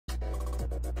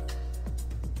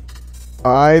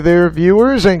Hi there,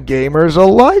 viewers and gamers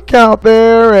alike out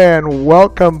there, and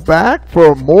welcome back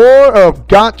for more of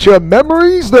Gacha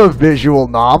Memories, the visual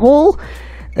novel.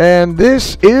 And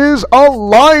this is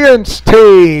Alliance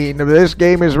Teen. This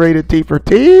game is rated T for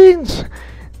teens.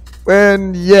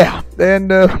 And yeah,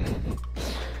 and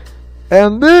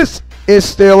this is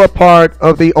still a part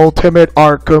of the Ultimate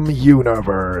Arkham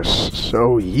universe.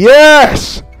 So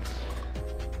yes!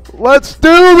 Let's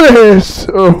do this!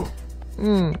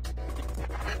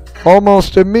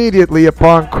 Almost immediately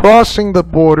upon crossing the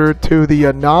border to the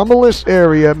anomalous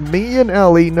area, me and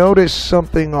Ellie noticed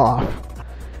something off.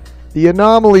 The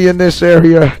anomaly in this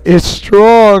area is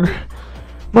strong.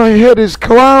 My head is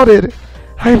clouded.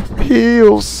 I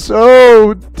feel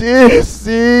so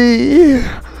dizzy.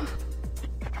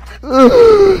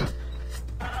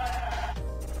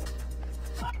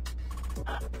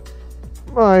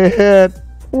 My head.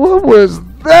 What was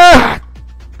that?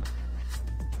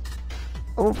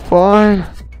 I'm fine.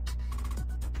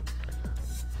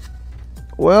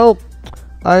 Well,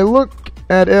 I look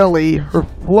at Ellie. Her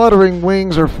fluttering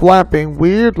wings are flapping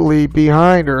weirdly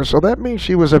behind her, so that means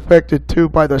she was affected too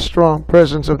by the strong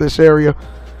presence of this area.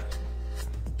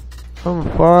 I'm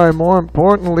fine. More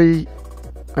importantly,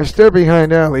 I stare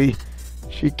behind Ellie.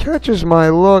 She catches my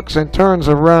looks and turns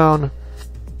around.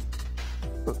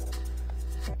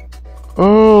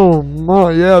 Oh my,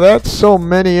 yeah, that's so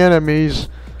many enemies.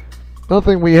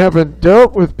 Nothing we haven't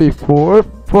dealt with before,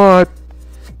 but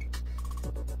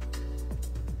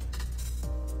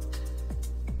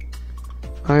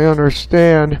I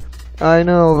understand. I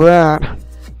know that.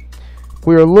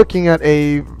 We are looking at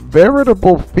a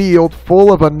veritable field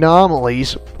full of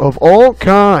anomalies of all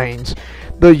kinds.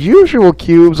 The usual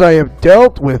cubes I have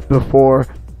dealt with before,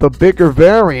 the bigger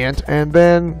variant, and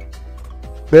then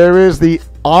there is the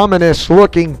ominous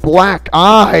looking black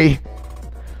eye.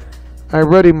 I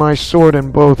ready my sword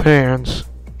in both hands.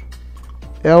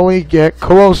 Ellie, get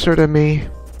closer to me.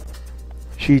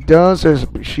 She does as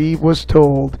she was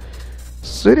told,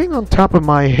 sitting on top of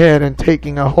my head and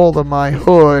taking a hold of my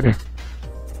hood.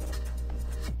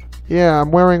 Yeah,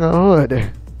 I'm wearing a hood.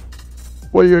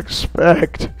 What do you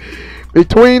expect?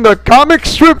 Between the comic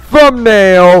strip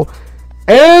thumbnail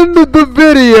and the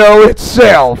video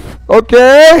itself,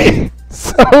 okay?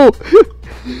 So,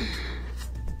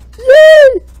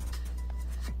 yay!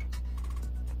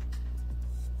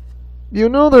 You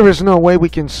know there is no way we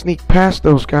can sneak past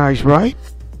those guys, right?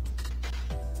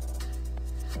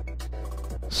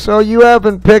 So you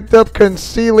haven't picked up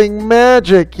concealing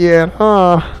magic yet,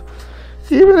 huh?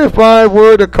 Even if I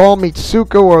were to call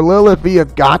Mitsuko or Lilith via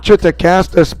Gacha to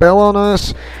cast a spell on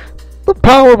us, the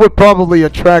power would probably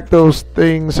attract those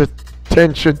things'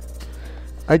 attention.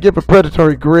 I give a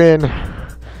predatory grin.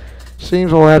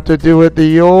 Seems we'll have to do it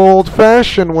the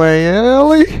old-fashioned way,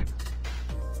 Ellie?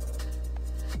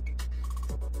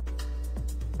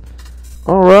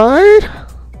 Alright.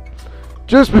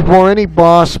 Just before any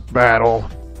boss battle,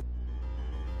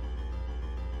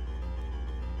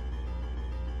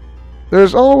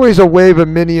 there's always a wave of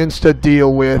minions to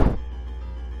deal with.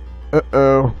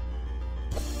 Uh-oh.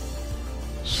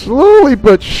 Slowly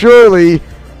but surely,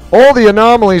 all the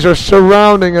anomalies are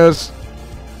surrounding us.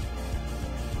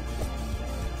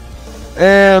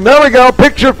 And there we go,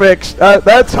 picture fixed.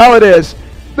 That's how it is.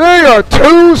 They are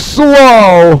too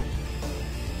slow.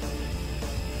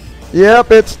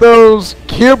 Yep, it's those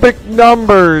cubic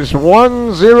numbers.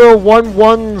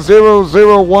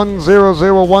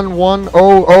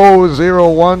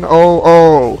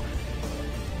 10110010010000.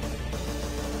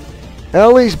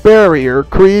 Ellie's barrier,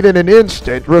 created in an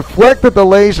instant, reflected the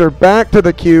laser back to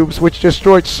the cubes, which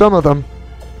destroyed some of them.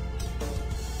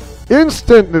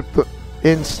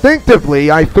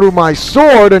 Instinctively, I threw my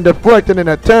sword and deflected an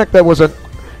attack that was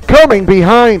coming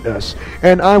behind us.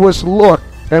 And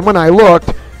when I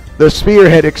looked, the sphere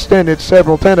had extended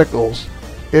several tentacles.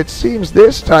 It seems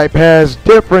this type has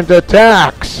different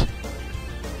attacks.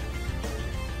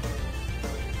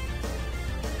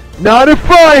 Not if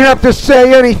I have to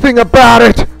say anything about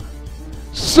it!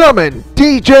 Summon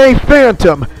DJ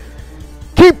Phantom!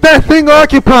 Keep that thing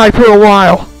occupied for a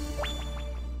while!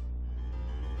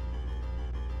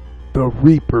 The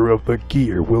Reaper of the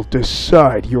Gear will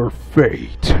decide your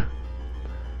fate.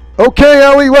 Okay,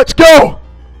 Ellie, let's go!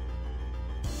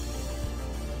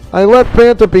 I left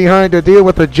Phantom behind to deal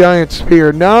with the giant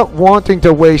sphere, not wanting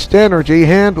to waste energy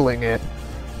handling it.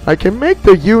 I can make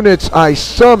the units I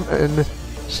summon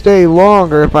stay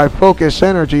longer if I focus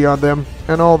energy on them,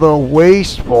 and although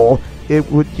wasteful,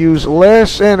 it would use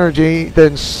less energy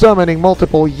than summoning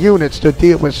multiple units to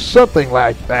deal with something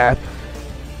like that.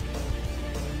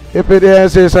 if it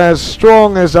is as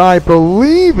strong as I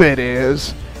believe it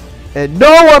is. And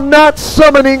no, I'm not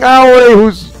summoning Ellie,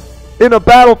 who's in a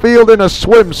battlefield in a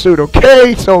swimsuit,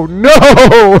 okay? So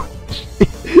no!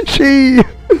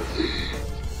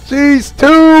 She's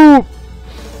too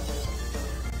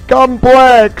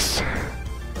complex.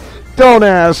 Don't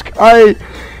ask.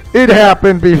 It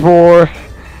happened before.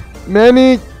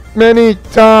 Many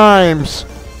times.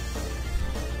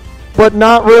 But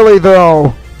not really,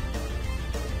 though.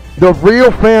 The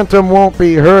real Phantom won't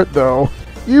be hurt, though.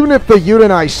 Even if the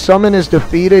unit I summon is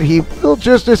defeated, he will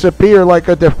just disappear like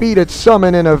a defeated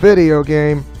summon in a video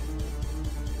game.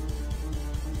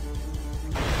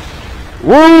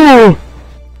 Woo!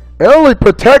 Ellie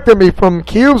protected me from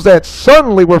cubes that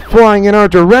suddenly were flying in our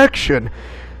direction,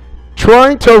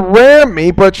 trying to ram me,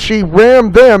 but she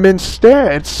rammed them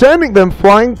instead, sending them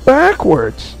flying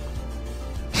backwards.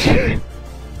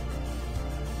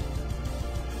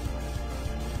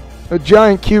 A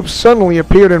giant cube suddenly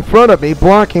appeared in front of me,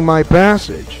 blocking my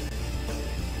passage.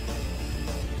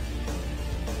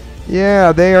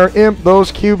 Yeah,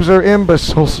 those cubes are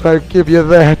imbeciles, I give you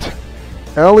that.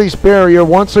 Ellie's barrier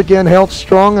once again held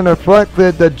strong and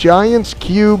reflected the giant's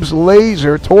cube's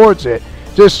laser towards it,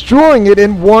 destroying it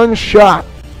in one shot.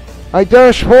 I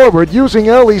dashed forward, using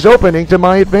Ellie's opening to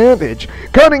my advantage,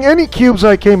 cutting any cubes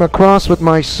I came across with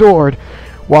my sword,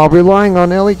 while relying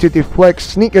on Ellie to deflect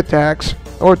sneak attacks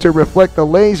or to reflect the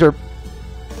laser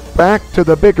back to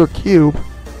the bigger cube.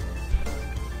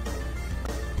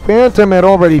 Phantom had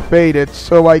already faded,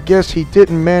 so I guess he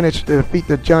didn't manage to defeat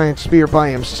the giant sphere by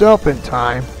himself in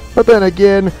time. But then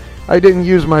again, I didn't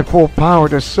use my full power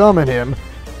to summon him,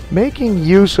 making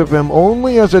use of him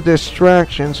only as a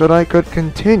distraction so that I could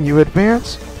continue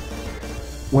advance.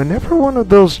 Whenever one of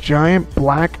those giant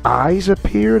black eyes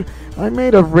appeared, I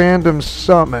made a random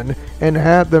summon and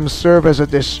had them serve as a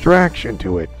distraction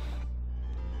to it.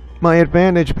 My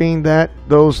advantage being that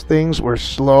those things were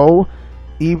slow,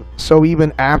 so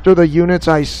even after the units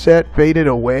I set faded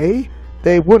away,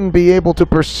 they wouldn't be able to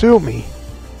pursue me.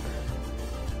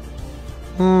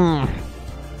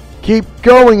 Keep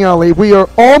going, Ellie. We are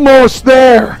almost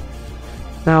there.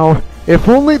 Now, if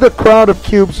only the crowd of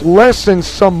cubes lessens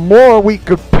some more, we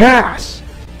could pass.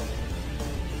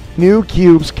 New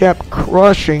cubes kept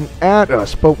crushing at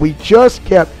us, but we just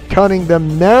kept cutting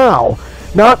them now,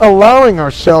 not allowing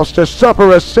ourselves to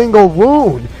suffer a single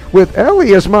wound. With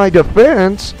Ellie as my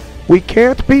defense, we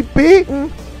can't be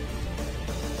beaten.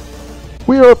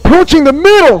 We are approaching the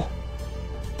middle!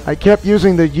 I kept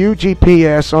using the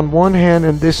UGPS on one hand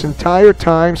in this entire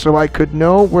time so I could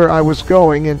know where I was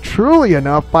going, and truly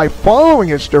enough, by following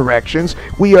its directions,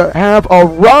 we have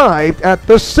arrived at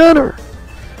the center.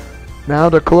 Now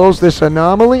to close this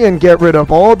anomaly and get rid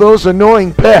of all those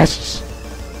annoying pests.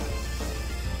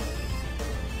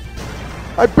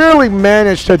 I barely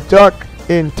managed to duck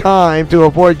in time to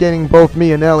avoid getting both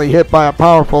me and Ellie hit by a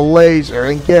powerful laser,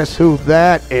 and guess who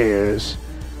that is?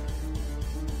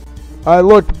 I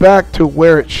looked back to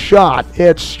where it shot. It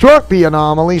had struck the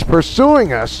anomalies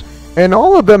pursuing us, and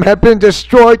all of them had been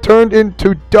destroyed, turned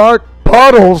into dark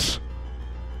puddles.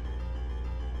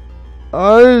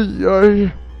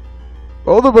 Both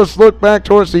of us looked back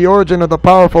towards the origin of the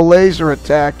powerful laser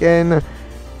attack, and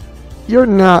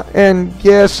and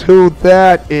guess who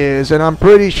that is? And I'm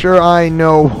pretty sure I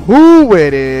know who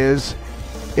it is.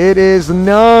 It is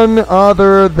none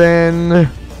other than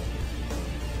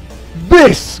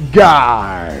this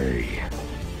guy.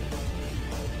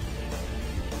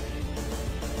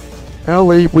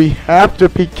 Ellie, we have to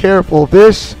be careful.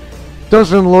 This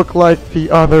doesn't look like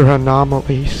the other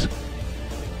anomalies.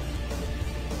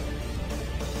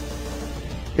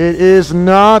 It is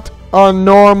not a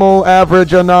normal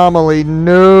average anomaly,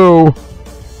 no.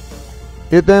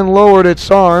 It then lowered its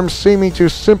arms, seeming to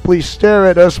simply stare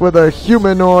at us with a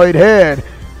humanoid head.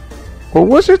 Or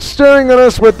was it staring at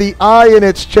us with the eye in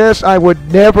its chest? I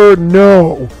would never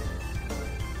know.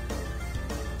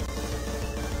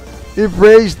 It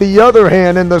raised the other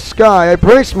hand in the sky. I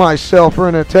braced myself for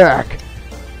an attack.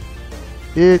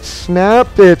 It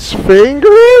snapped its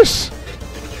fingers?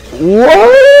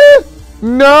 What?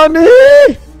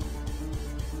 Nani?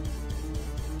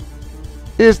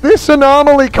 Is this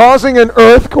anomaly causing an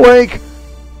earthquake?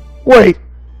 Wait.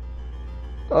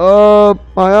 My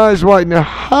eyes widen.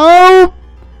 How?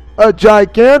 A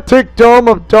gigantic dome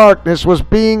of darkness was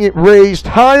being raised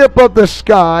high above the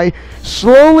sky,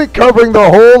 slowly covering the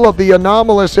whole of the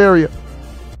anomalous area.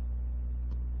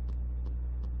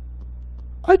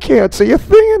 I can't see a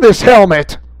thing in this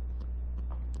helmet.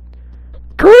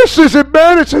 Curses, it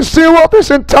managed to seal up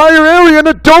this entire area in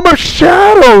a dome of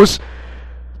shadows.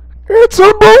 It's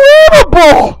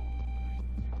unbelievable!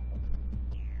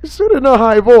 said in a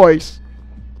high voice.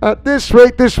 At this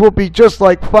rate, this will be just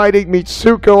like fighting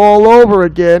Mitsuko all over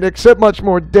again, except much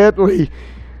more deadly.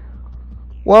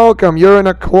 Welcome,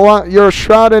 you're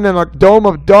shrouded in a dome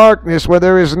of darkness where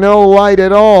there is no light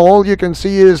at all. All you can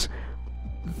see is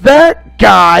that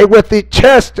guy with the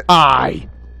chest eye.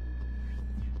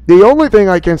 The only thing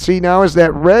I can see now is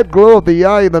that red glow of the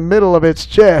eye in the middle of its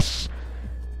chest.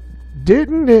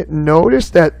 Didn't it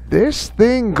notice that this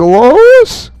thing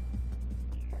glows?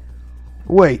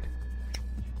 Wait.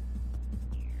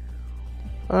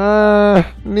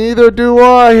 Neither do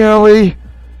I, Ellie.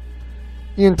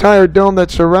 The entire dome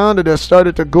that surrounded us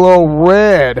started to glow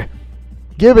red,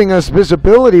 giving us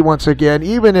visibility once again,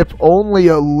 even if only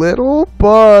a little,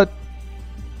 but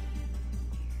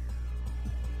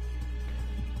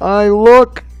I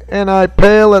look and I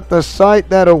pale at the sight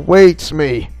that awaits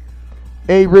me.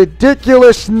 A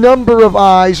ridiculous number of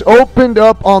eyes opened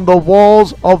up on the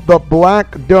walls of the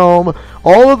black dome,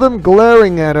 all of them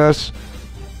glaring at us.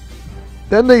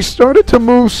 Then they started to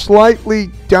move slightly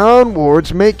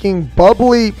downwards, making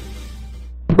bubbly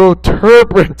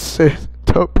protuberances.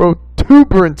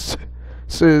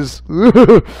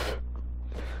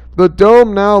 The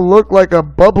dome now looked like a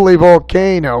bubbly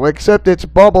volcano, except its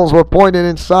bubbles were pointed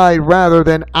inside rather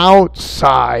than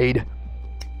outside.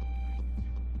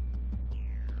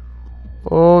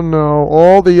 Oh no,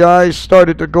 all the eyes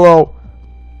started to glow.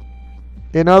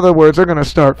 In other words, they're going to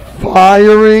start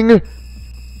firing.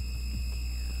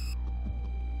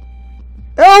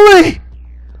 Ellie!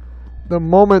 The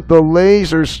moment the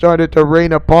lasers started to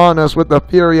rain upon us with the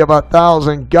fury of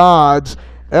 1,000 gods,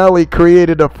 Ellie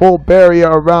created a full barrier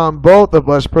around both of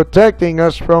us, protecting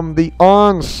us from the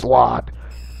onslaught.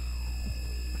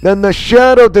 Then the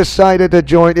shadow decided to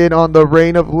join in on the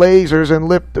rain of lasers and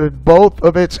lifted both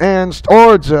of its hands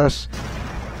towards us.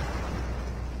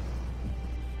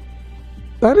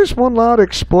 That is one loud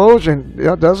explosion,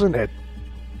 doesn't it?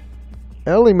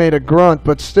 Ellie made a grunt,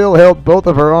 but still held both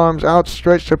of her arms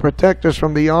outstretched to protect us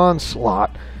from the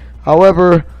onslaught.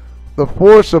 However, the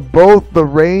force of both the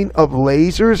rain of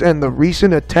lasers and the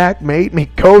recent attack made me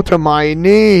go to my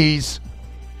knees.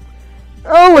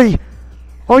 Ellie!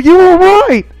 Are you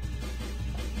alright?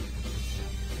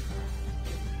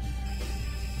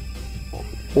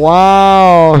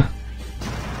 Wow.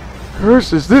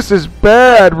 Curses, this is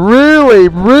bad. Really,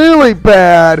 really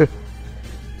bad.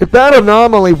 If that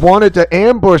anomaly wanted to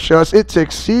ambush us, it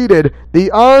succeeded.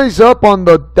 The eyes up on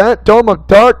that dome of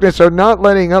darkness are not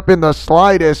letting up in the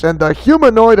slightest, and the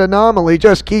humanoid anomaly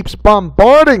just keeps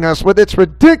bombarding us with its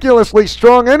ridiculously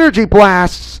strong energy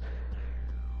blasts.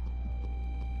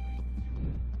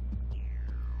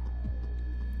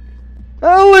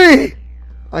 Ellie!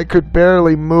 I could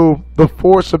barely move. The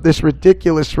force of this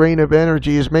ridiculous rain of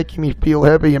energy is making me feel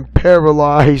heavy and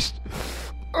paralyzed.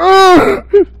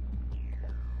 Ugh!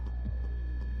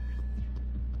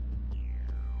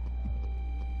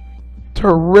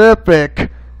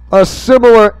 Terrific. A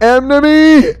similar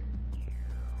enemy?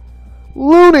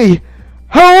 Looney,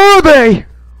 how are they?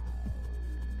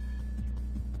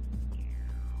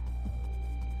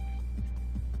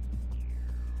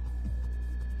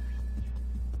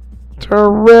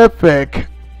 Terrific.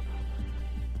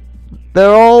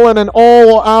 They're all in an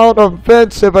all-out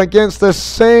offensive against the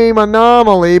same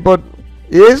anomaly, but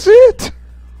is it?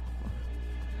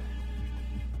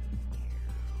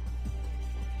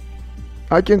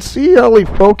 I can see Ellie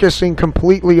focusing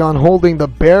completely on holding the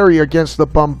barrier against the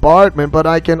bombardment, but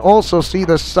I can also see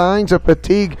the signs of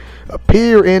fatigue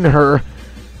appear in her.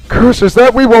 Curses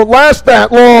that we won't last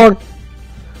that long!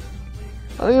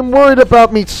 I am worried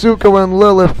about Mitsuko and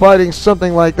Lilith fighting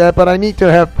something like that, but I need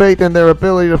to have faith in their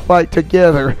ability to fight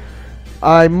together.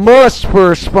 I must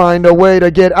first find a way to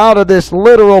get out of this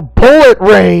literal bullet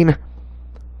rain!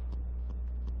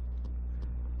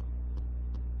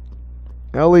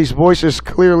 Ellie's voice is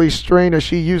clearly strained as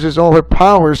she uses all her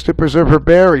powers to preserve her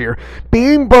barrier.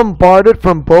 Being bombarded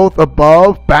from both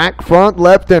above, back, front,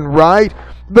 left, and right,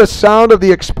 the sound of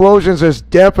the explosions is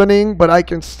deafening, but I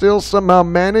can still somehow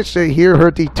manage to hear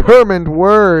her determined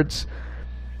words.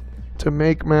 To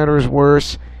make matters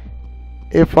worse,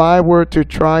 if I were to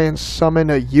try and summon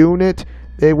a unit,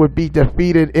 they would be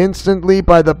defeated instantly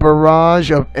by the barrage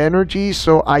of energy,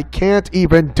 so I can't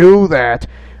even do that.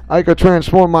 I could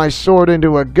transform my sword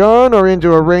into a gun or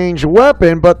into a ranged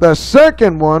weapon, but the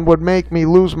second one would make me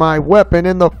lose my weapon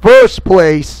in the first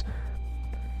place.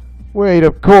 Wait,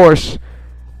 of course.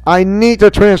 I need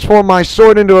to transform my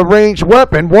sword into a ranged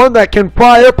weapon, one that can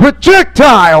fire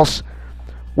projectiles!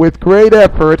 With great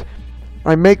effort,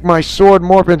 I make my sword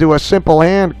morph into a simple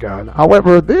handgun.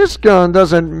 However, this gun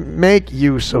doesn't make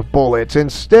use of bullets.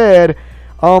 Instead,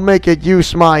 I'll make it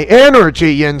use my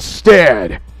energy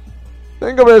instead.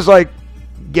 Think of it as like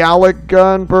Gallic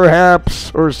gun,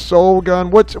 perhaps, or soul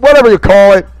gun, whatever you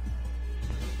call it.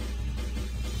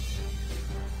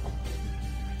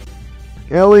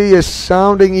 Ellie is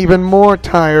sounding even more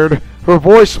tired, her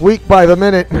voice weak by the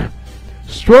minute.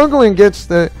 Struggling against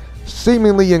the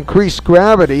seemingly increased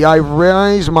gravity, I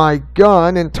raise my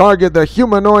gun and target the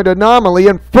humanoid anomaly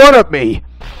in front of me.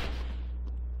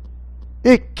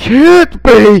 It can't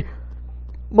be!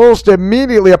 Most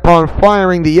immediately upon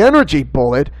firing the energy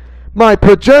bullet, my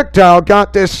projectile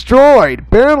got destroyed,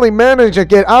 barely managed to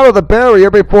get out of the barrier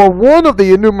before one of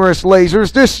the numerous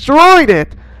lasers destroyed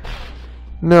it.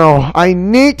 No, I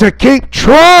need to keep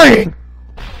trying!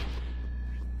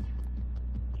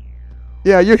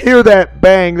 Yeah, you hear that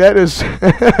bang, that is...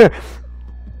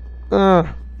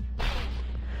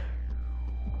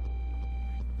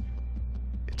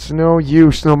 It's no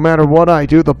use. No matter what I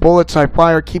do, the bullets I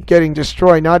fire keep getting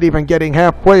destroyed, not even getting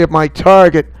halfway of my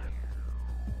target.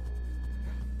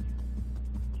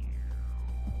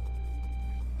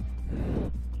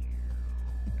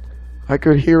 I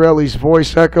could hear Ellie's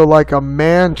voice echo like a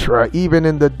mantra, even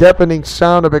in the deafening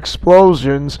sound of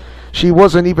explosions. She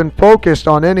wasn't even focused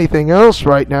on anything else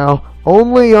right now,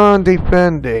 only on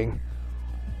defending.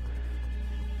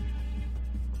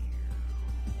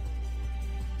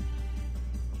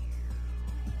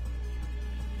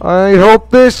 I hope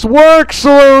this works,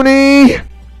 Looney!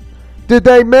 Did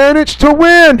they manage to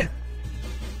win?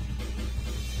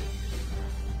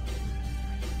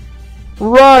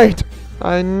 Right!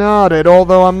 I nodded,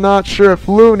 although I'm not sure if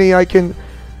Looney can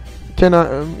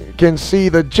see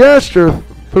the gesture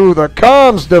through the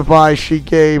comms device she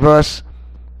gave us.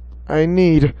 I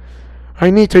need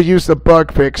to use the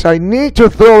bug fix. I need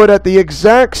to throw it at the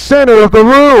exact center of the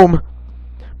room.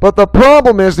 But the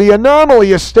problem is the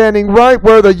anomaly is standing right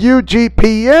where the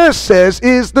UGPS says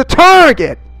is the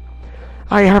target.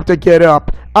 I have to get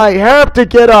up. I have to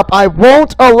get up. I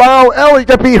won't allow Ellie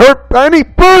to be hurt any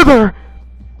further.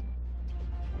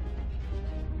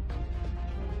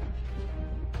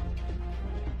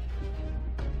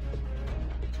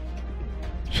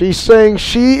 She's saying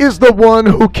she is the one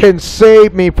who can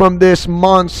save me from this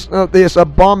abominous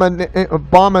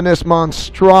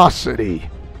monstrosity.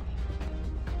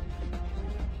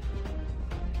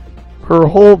 Her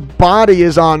whole body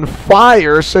is on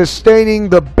fire, sustaining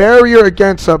the barrier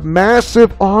against a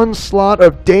massive onslaught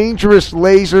of dangerous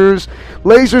lasers.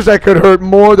 Lasers that could hurt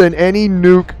more than any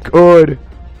nuke could.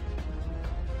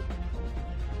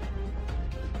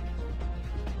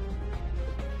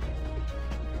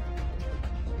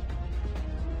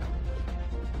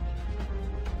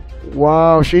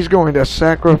 Wow, she's going to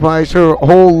sacrifice her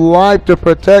whole life to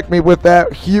protect me with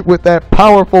that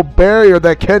powerful barrier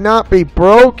that cannot be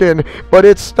broken, but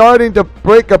it's starting to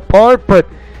break apart, but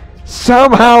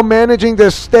somehow managing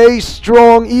to stay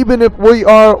strong even if we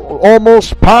are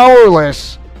almost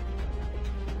powerless.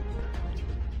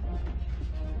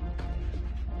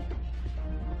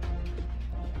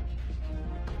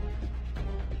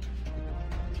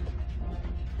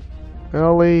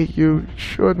 Ellie, you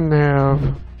shouldn't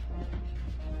have.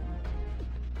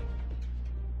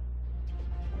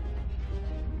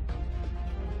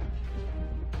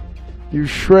 You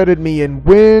shredded me in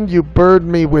wind, you burned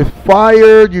me with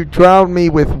fire, you drowned me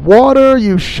with water,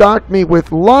 you shocked me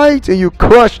with light, and you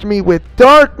crushed me with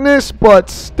darkness, but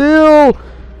still...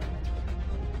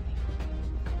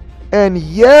 And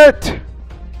yet...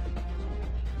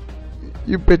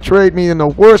 You betrayed me in the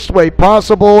worst way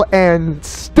possible, and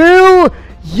still,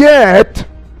 yet...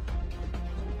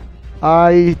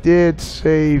 I did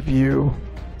save you,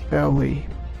 Ellie.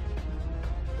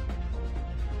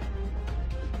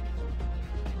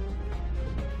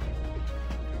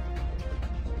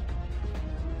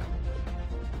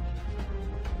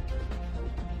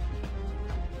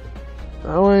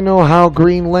 Now I know how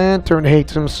Green Lantern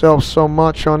hates himself so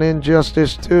much on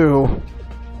Injustice 2.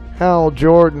 Hal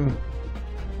Jordan.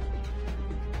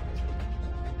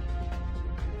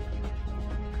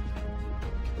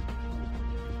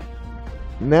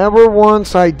 Never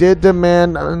once I did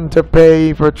demand to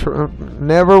pay for.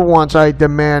 Never once I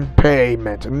demand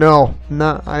payment. No,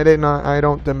 I did not. I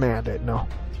don't demand it. No.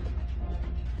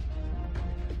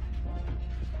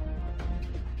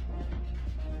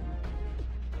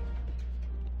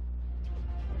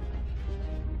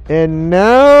 And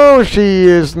now she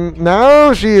is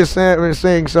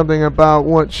saying something about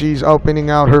what she's opening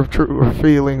out her true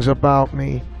feelings about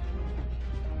me.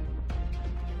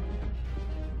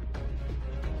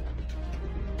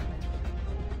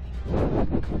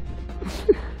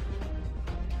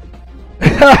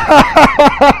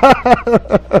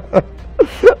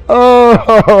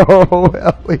 Oh,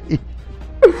 Ellie.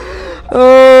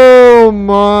 Oh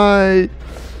my.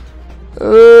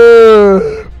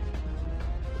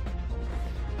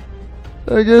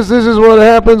 I guess this is what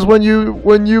happens when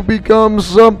you become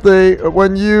something,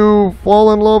 when you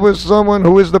fall in love with someone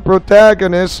who is the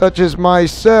protagonist, such as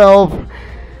myself,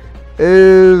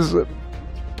 is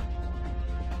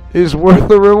worth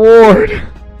the reward.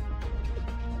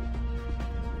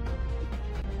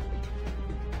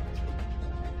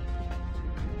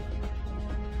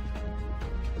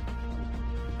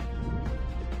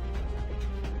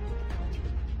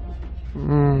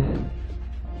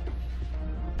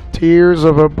 Tears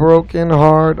of a broken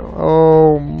heart.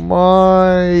 Oh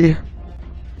my.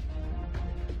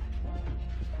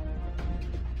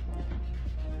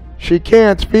 She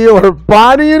can't feel her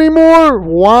body anymore?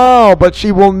 Wow, but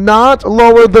she will not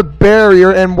lower the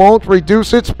barrier and won't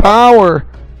reduce its power.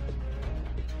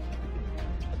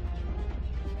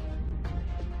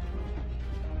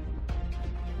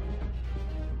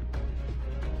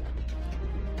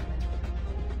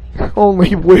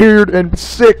 Only weird and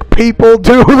sick people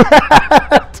do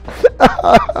that.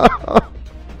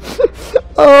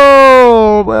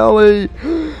 Oh, Ellie.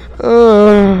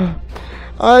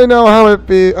 I know how it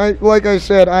feels. Like I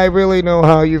said, I really know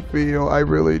how you feel. I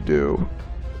really do.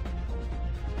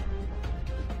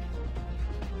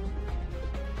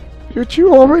 But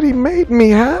you already made me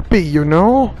happy, you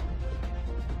know?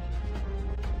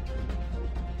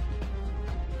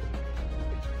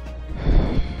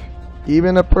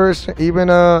 Even a person, even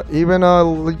a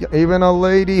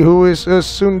lady who is a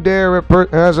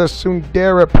tsundere, has a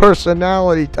tsundere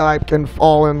personality type can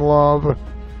fall in love.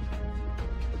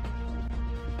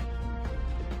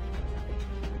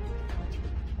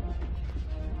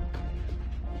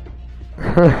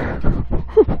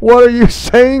 What are you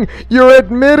saying? You're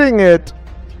admitting it.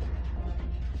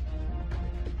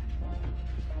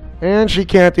 And she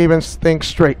can't even think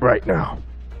straight right now.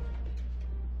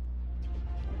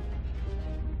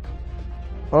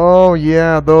 Oh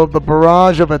yeah, though the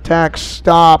barrage of attacks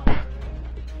stop.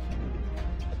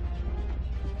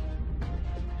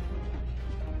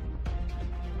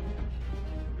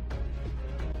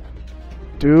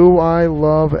 Do I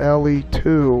love Ellie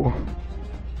too?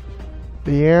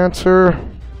 The answer,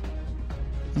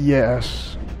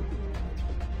 yes.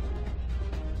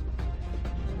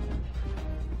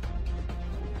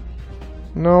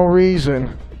 No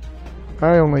reason.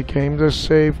 I only came to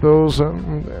save those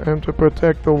and to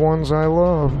protect the ones I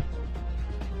love.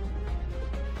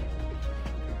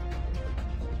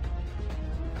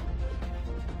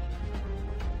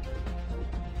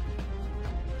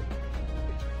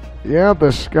 Yeah,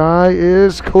 the sky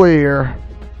is clear.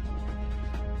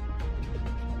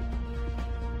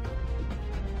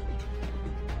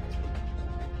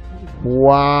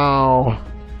 Wow.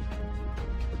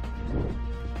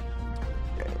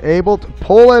 Able to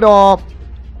pull it off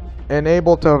and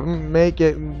able to make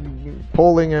it,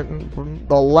 pulling it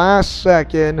the last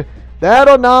second. That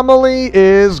anomaly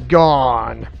is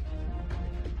gone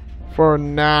for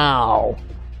now.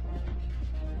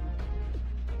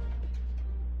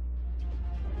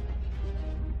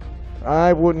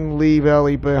 I wouldn't leave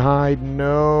Ellie behind.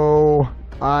 No,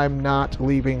 I'm not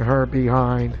leaving her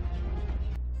behind.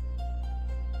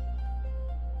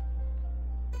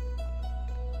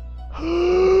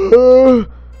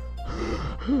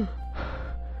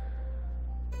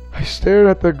 I stared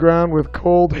at the ground with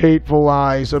cold, hateful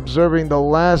eyes, observing the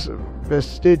last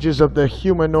vestiges of the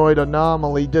humanoid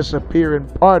anomaly disappear in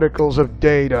particles of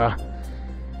data.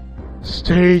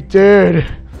 Stay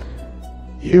dead,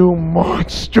 you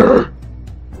monster!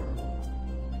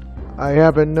 I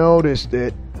haven't noticed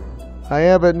it. I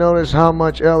haven't noticed how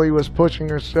much Ellie was pushing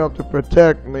herself to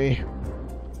protect me.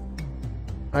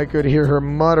 I could hear her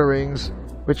mutterings,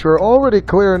 which were already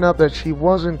clear enough that she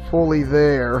wasn't fully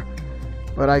there,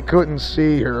 but I couldn't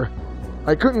see her.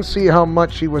 I couldn't see how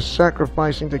much she was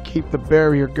sacrificing to keep the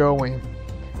barrier going.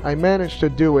 I managed to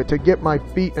do it, to get my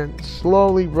feet and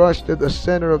slowly rush to the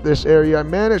center of this area. I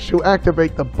managed to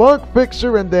activate the bug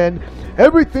fixer, and then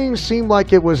everything seemed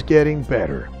like it was getting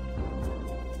better.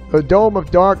 The dome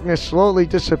of darkness slowly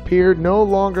disappeared, no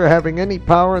longer having any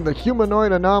power, and the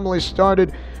humanoid anomaly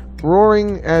started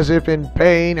roaring as if in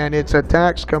pain, and its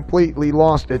attacks completely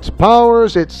lost its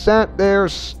powers. It sat there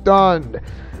stunned.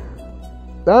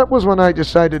 That was when I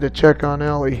decided to check on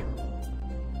Ellie.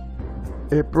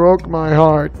 It broke my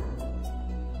heart.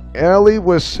 Ellie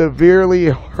was severely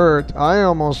hurt. I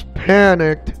almost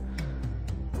panicked.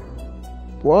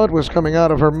 Blood was coming out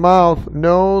of her mouth,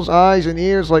 nose, eyes, and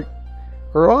ears. Like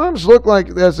her arms looked like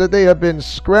as if they had been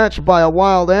scratched by a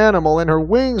wild animal, and her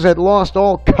wings had lost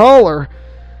all color.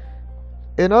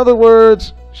 In other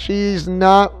words, she is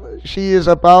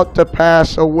about to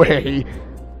pass away.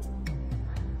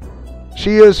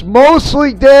 She is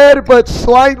mostly dead but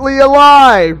slightly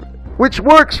alive, which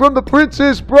works from the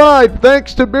Princess Bride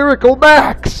thanks to Miracle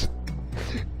Max.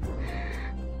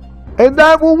 And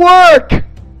that will work!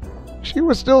 She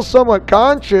was still somewhat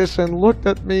conscious and looked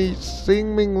at me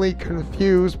seemingly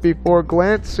confused before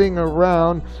glancing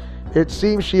around. It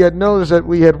seemed she had noticed that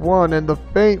we had won, and the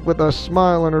faint with a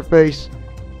smile on her face.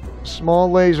 A small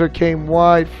laser came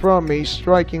wide from me,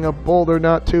 striking a boulder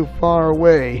not too far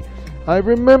away. I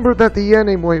remembered that the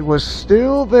enemy was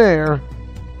still there.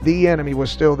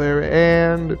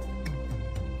 And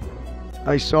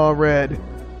I saw red.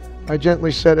 I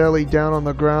gently set Ellie down on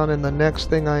the ground, and the next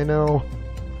thing I know,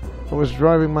 I was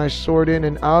driving my sword in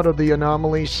and out of the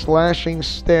anomaly, slashing,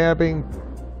 stabbing,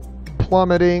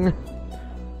 plummeting.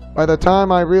 By the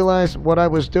time I realized what I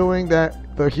was doing, that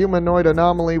the humanoid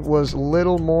anomaly was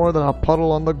little more than a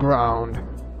puddle on the ground.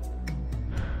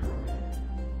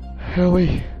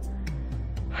 Ellie,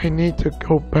 I need to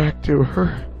go back to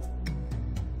her.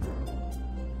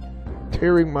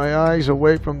 Tearing my eyes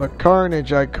away from the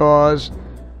carnage I caused,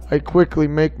 I quickly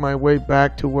make my way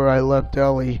back to where I left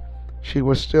Ellie. She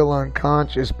was still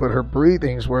unconscious, but her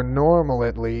breathings were normal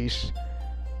at least.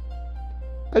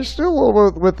 I still over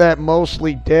with that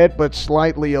mostly dead but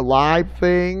slightly alive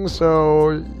thing,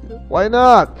 so why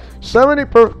not?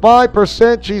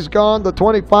 75% she's gone, the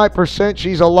 25%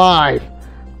 she's alive.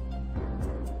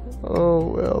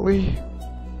 Oh, Ellie.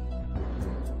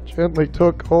 Gently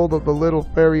took hold of the little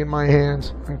fairy in my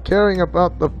hands. And caring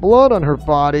about the blood on her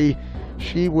body,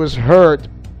 she was hurt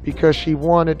because she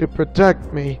wanted to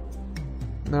protect me.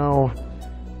 No,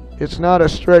 it's not a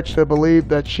stretch to believe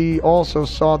that she also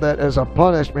saw that as a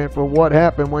punishment for what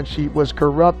happened when she was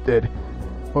corrupted.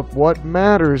 But what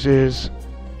matters is,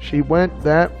 she went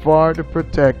that far to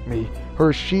protect me.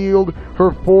 Her shield,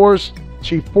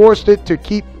 she forced it to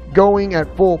keep going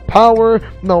at full power,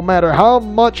 no matter how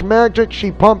much magic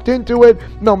she pumped into it,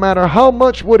 no matter how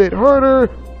much would it hurt her.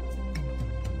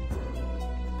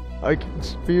 I can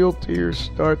feel tears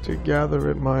start to gather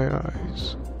in my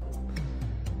eyes.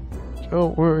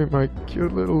 Don't worry, my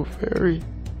cute little fairy.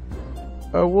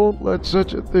 I won't let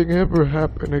such a thing ever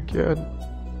happen again.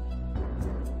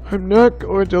 I'm not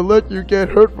going to let you get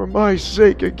hurt for my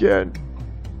sake again.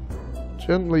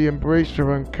 Gently embraced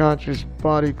her unconscious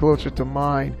body closer to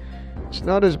mine. It's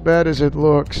not as bad as it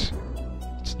looks.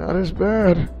 It's not as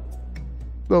bad.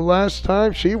 The last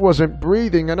time she wasn't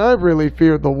breathing, and I really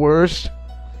feared the worst.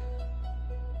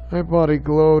 My body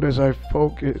glowed as I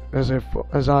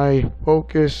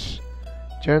focus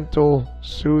gentle,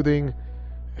 soothing,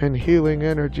 and healing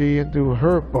energy into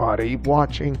her body,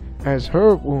 watching as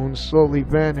her wounds slowly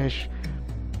vanish,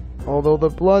 although the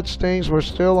blood stains were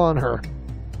still on her.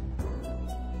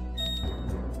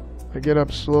 I get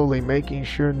up slowly, making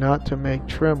sure not to make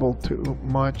tremble too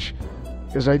much,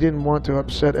 because I didn't want to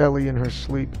upset Ellie in her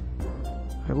sleep.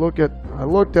 I looked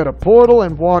at a portal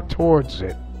and walked towards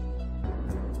it.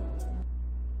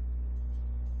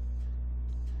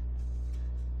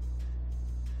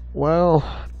 Well,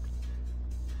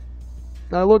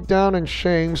 I looked down in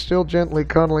shame, still gently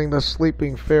cuddling the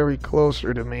sleeping fairy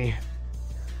closer to me.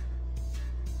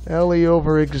 Ellie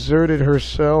overexerted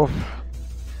herself.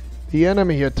 The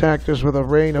enemy attacked us with a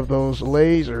rain of those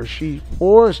lasers. She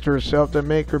forced herself to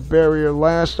make her barrier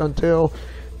last until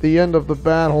the end of the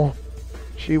battle.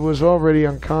 She was already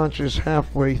unconscious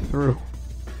halfway through.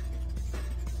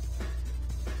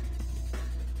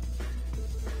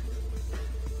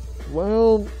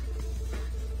 Well,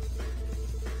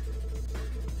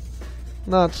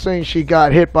 not saying she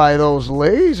got hit by those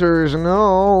lasers,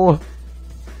 no.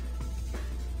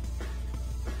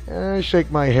 I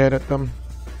shake my head at them.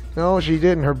 No, she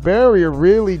didn't. Her barrier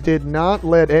really did not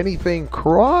let anything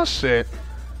cross it.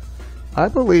 I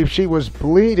believe she was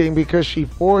bleeding because she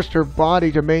forced her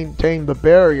body to maintain the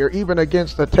barrier, even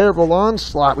against the terrible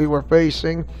onslaught we were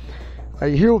facing. I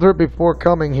healed her before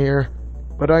coming here,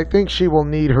 but I think she will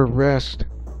need her rest.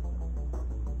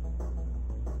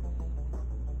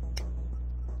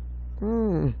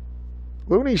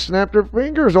 Looney snapped her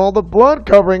fingers. All the blood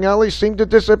covering Ellie seemed to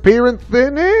disappear in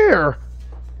thin air.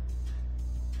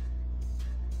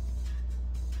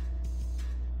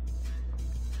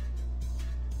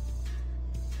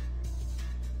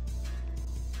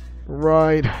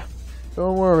 Right.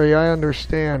 Don't worry, I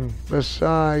understand.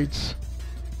 Besides,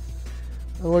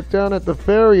 I looked down at the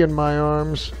fairy in my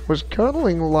arms, was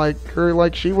cuddling her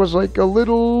like she was like a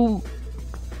little,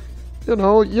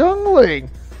 youngling.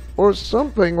 Or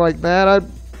something like that.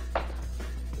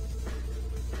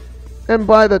 and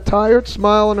by the tired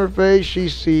smile on her face, she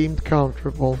seemed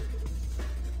comfortable.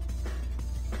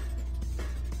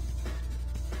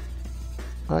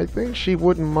 I think she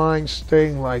wouldn't mind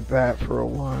staying like that for a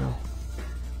while.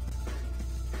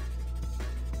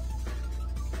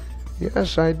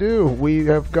 Yes, I do. We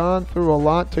have gone through a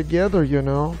lot together, you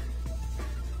know.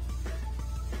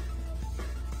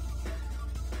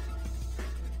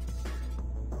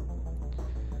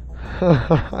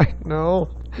 I know.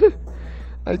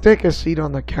 I take a seat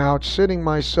on the couch, sitting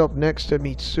myself next to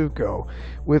Mitsuko,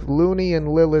 with Looney and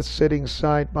Lilith sitting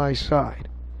side by side.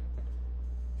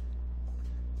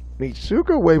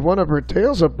 Mitsuko waved one of her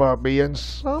tails above me, and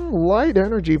some light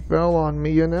energy fell on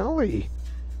me and Ellie.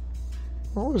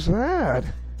 What was that?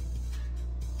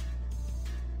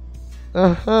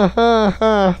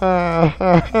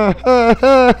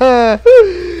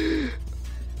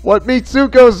 What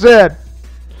Mitsuko said.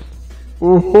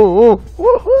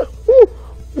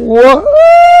 What?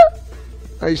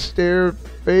 I stared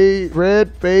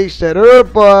red-faced at her,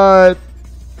 but...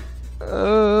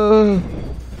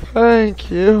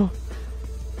 thank you.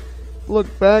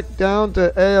 Look back down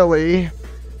to Ellie.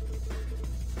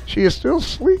 She is still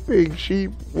sleeping. She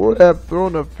would have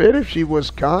thrown a fit if she was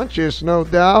conscious, no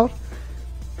doubt.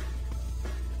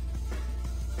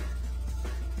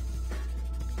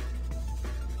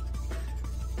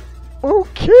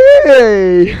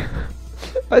 Okay.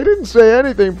 I didn't say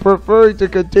anything, preferring to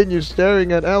continue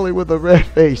staring at Ellie with a red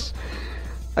face.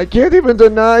 I can't even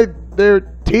deny they're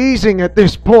teasing at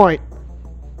this point.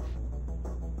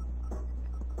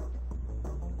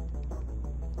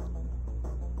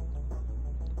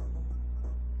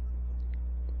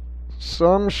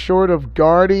 Some sort of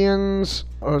guardians,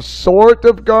 a sort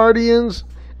of guardians.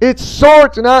 It's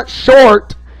sort, not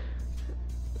short.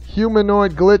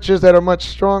 Humanoid glitches that are much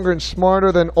stronger and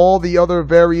smarter than all the other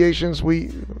variations we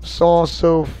saw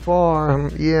so far.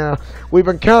 Yeah, we've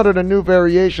encountered a new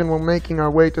variation while making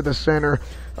our way to the center.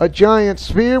 A giant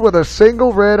sphere with a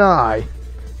single red eye.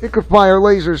 It could fire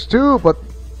lasers too, but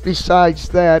besides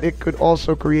that, it could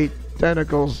also create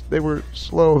tentacles. They were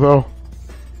slow though.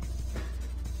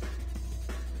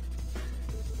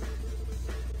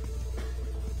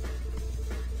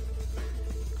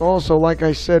 Also, like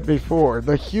I said before,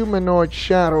 the humanoid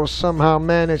shadow somehow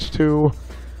managed to,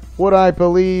 what I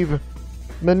believe,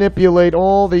 manipulate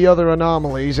all the other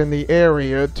anomalies in the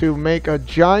area to make a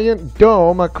giant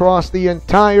dome across the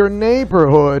entire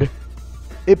neighborhood.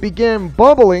 It began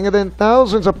bubbling, and then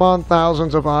thousands upon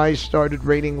thousands of eyes started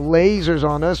raining lasers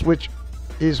on us, which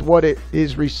is what it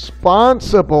is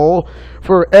responsible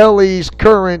for Ellie's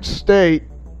current state.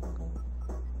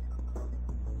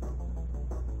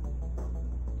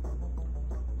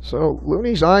 So,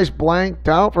 Looney's eyes blanked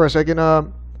out for a second.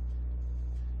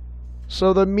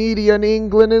 So the media in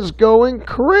England is going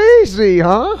crazy,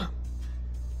 huh?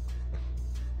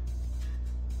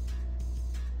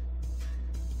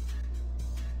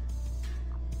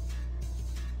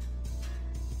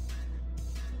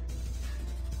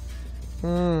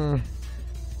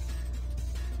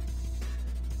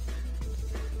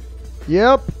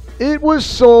 Yep, it was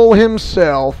Sol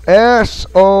himself.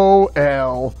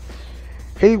 S-O-L.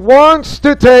 He wants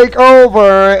to take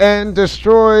over and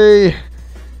destroy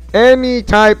any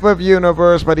type of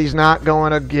universe, but he's not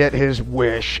going to get his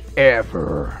wish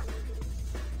ever.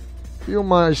 Feel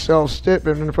myself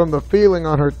stiffening from the feeling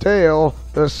on her tail.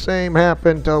 The same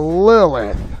happened to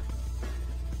Lilith.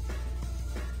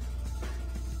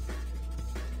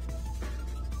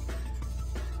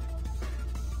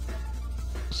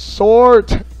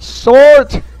 Sort.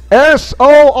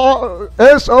 S-O-R-T.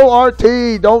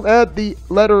 Don't add the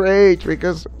letter H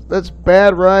because that's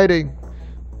bad writing.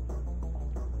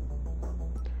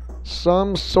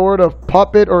 Some sort of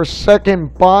puppet or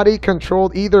second body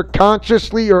controlled either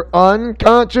consciously or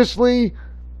unconsciously.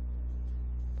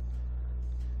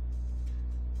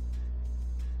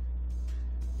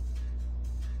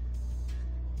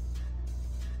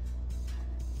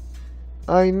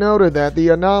 I noted that the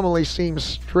anomaly seemed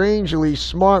strangely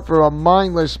smart for a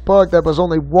mindless bug that was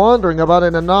only wandering about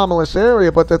an anomalous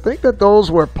area, but to think that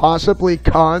those were possibly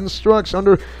constructs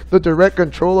under the direct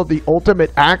control of the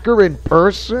ultimate hacker in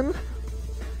person?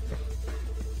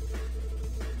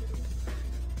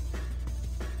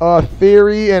 A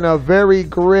theory, and a very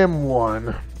grim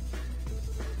one.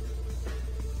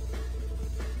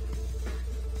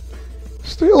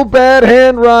 Still bad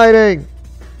handwriting.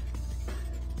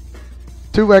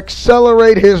 To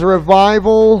accelerate his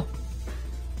revival,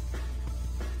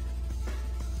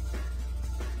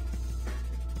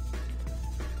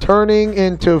 turning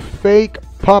into fake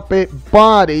puppet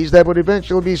bodies that would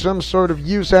eventually be some sort of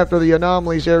use after the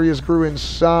anomalies areas grew in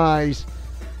size.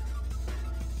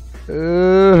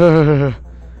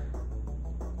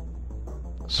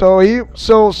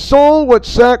 So Soul would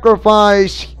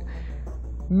sacrifice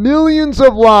millions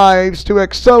of lives to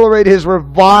accelerate his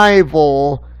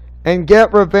revival and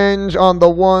get revenge on the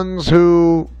ones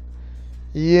who,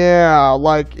 yeah,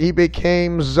 like he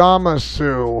became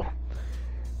Zamasu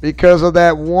because of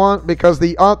that one, because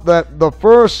the that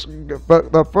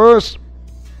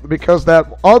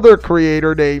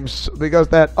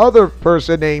other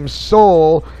person named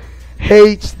Soul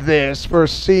hates this for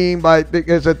seeing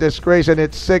because a disgrace and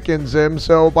it sickens him.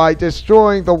 So by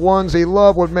destroying the ones he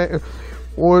loved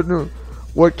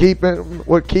would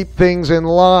keep things in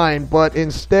line, but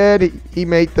instead he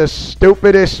made the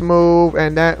stupidest move,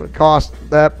 and that cost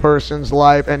that person's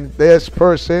life. And this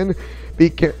person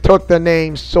took the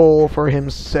name Soul for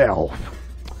himself.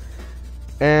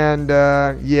 And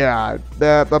yeah,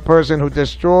 the person who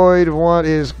destroyed one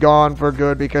is gone for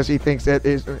good because he thinks that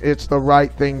it's the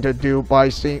right thing to do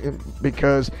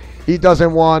because he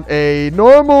doesn't want a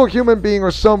normal human being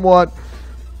or somewhat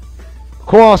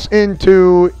cross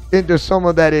into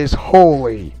someone that is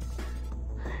holy.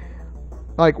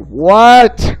 Like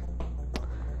what?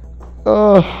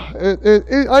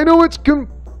 I know it's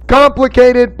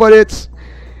complicated,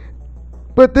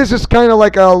 but this is kind of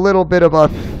like a little bit of a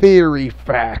theory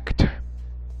fact.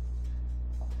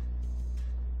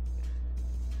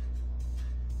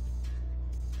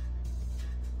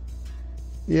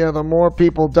 Yeah, the more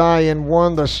people die in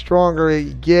one, the stronger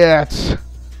it gets.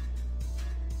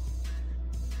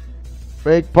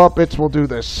 Fake puppets will do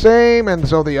the same, and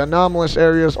so the anomalous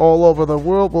areas all over the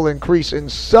world will increase in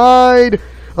size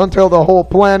until the whole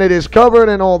planet is covered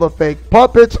and all the fake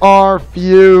puppets are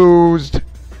fused.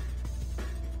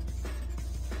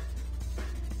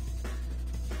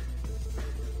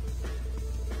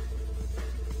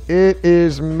 It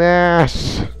is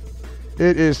mass.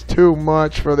 It is too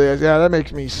much for this. Yeah, that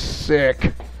makes me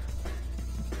sick.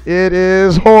 It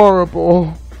is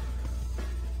horrible.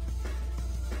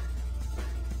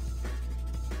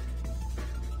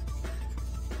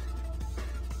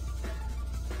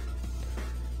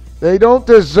 They don't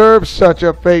deserve such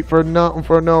a fate for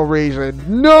no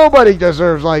reason. Nobody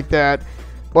deserves like that.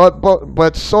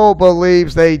 But Soul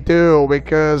believes they do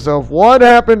because of what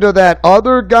happened to that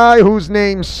other guy whose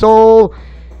name Soul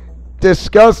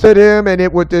disgusted him,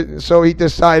 and so he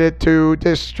decided to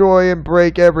destroy and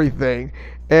break everything.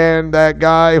 And that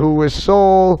guy who was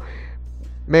Soul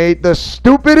made the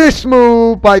stupidest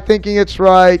move by thinking it's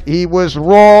right. He was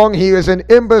wrong. He was an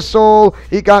imbecile.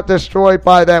 He got destroyed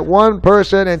by that one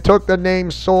person and took the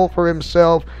name Soul for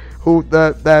himself, who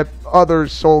that other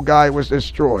Soul guy was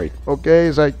destroyed. Okay,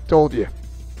 as I told you.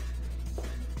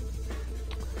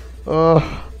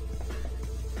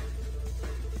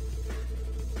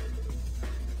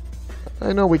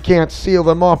 I know we can't seal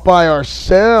them off by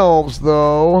ourselves,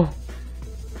 though.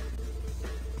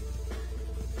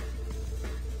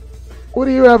 What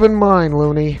do you have in mind,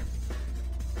 Looney?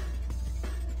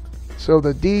 So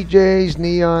the DJs,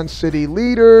 Neon City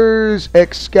Leaders,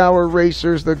 X-Scour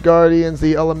Racers, the Guardians,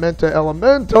 the Elementa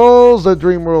Elementals, the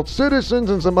Dreamworld Citizens,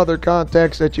 and some other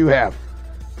contacts that you have.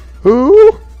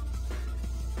 Who?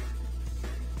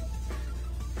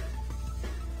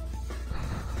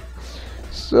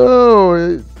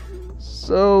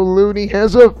 So Looney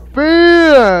has a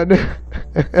fan!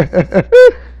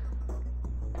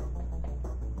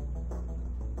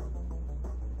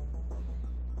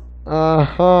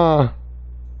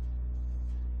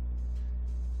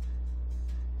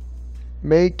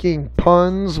 Making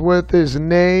puns with his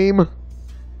name.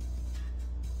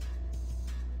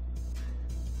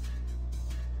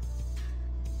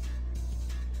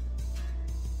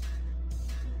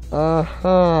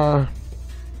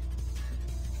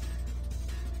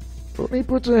 Looney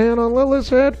puts a hand on Lilith's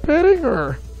head, petting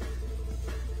her.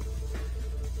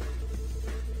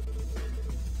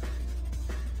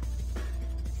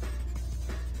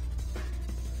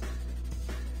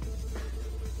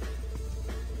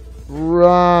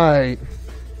 Right.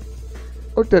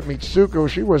 Looked at Mitsuko.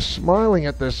 She was smiling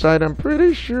at the sight. I'm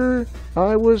pretty sure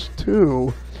I was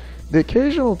too. The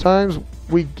occasional times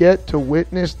we get to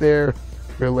witness their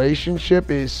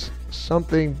relationship is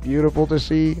something beautiful to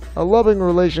see. A loving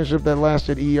relationship that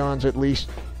lasted eons at least.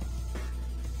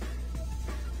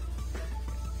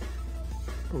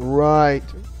 Right.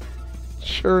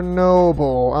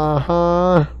 Chernobyl.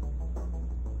 Uh-huh.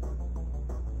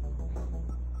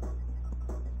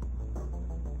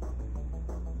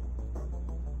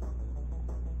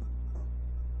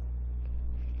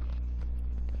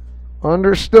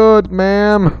 Understood,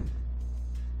 ma'am.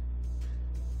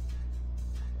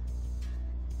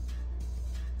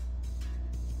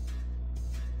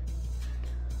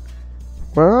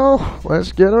 Well,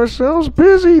 let's get ourselves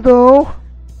busy, though.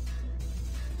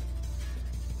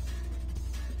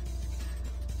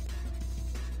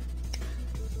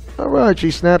 Alright,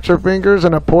 she snaps her fingers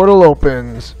and a portal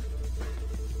opens.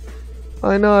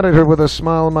 I nod at her with a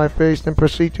smile on my face and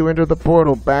proceed to enter the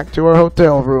portal back to our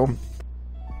hotel room.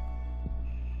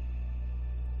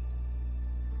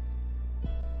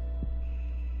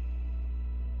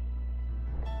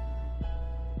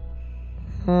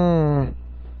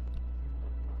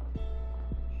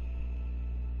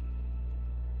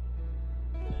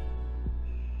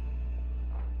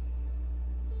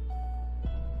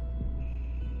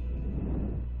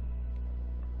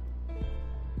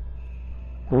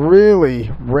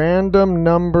 Really, random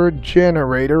number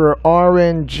generator, or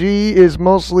RNG, is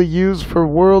mostly used for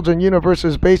worlds and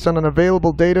universes based on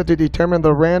available data to determine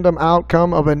the random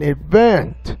outcome of an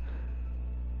event.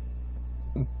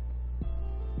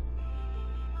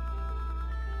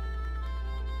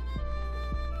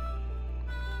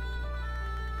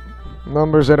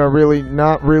 Numbers that are really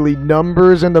not really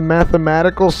numbers in the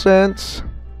mathematical sense,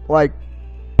 like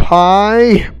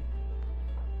pi.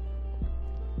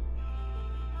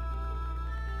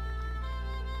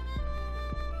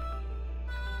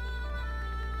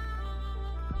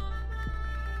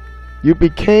 You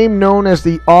became known as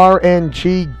the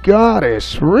RNG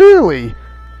goddess. Really?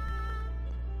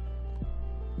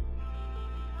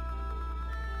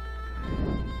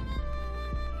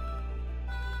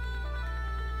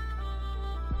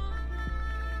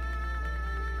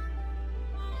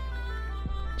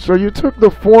 So you took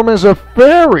the form as a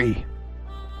fairy.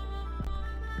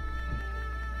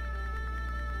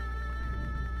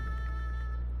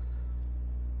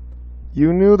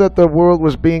 You knew that the world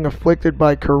was being afflicted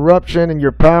by corruption and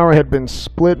your power had been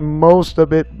split, most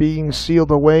of it being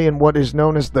sealed away in what is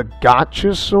known as the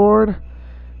Gacha sword?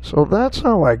 So that's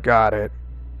how I got it.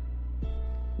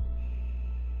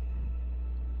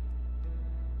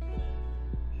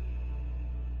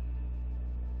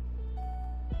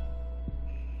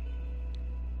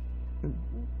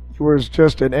 You were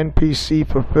just an NPC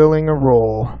fulfilling a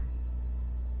role.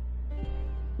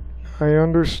 I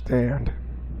understand.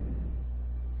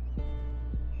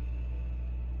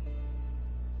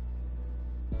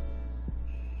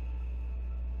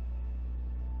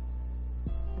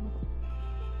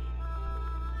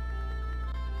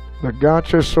 The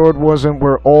Gacha sword wasn't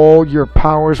where all your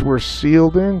powers were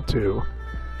sealed into.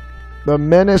 The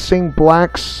menacing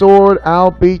black sword,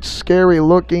 albeit scary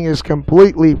looking, is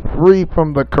completely free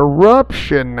from the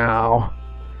corruption now.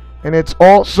 And it's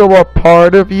also a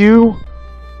part of you?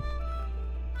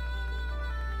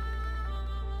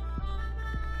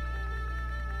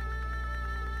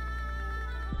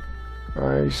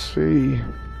 I see.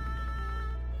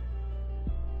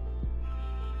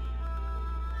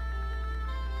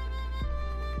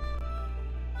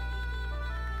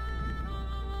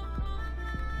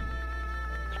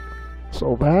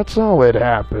 So that's how it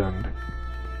happened.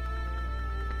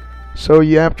 So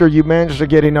after you managed to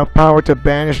get enough power to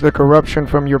banish the corruption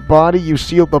from your body, you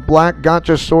sealed the black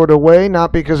Gacha sword away,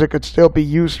 not because it could still be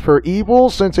used for evil,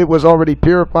 since it was already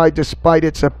purified despite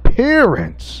its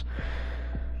appearance.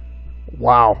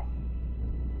 Wow.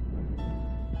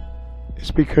 It's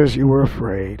because you were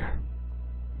afraid.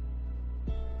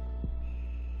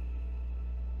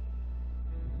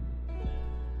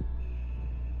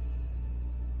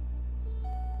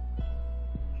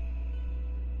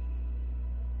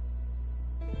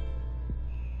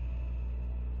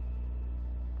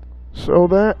 So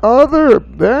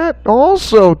that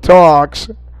also talks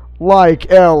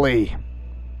like Ellie.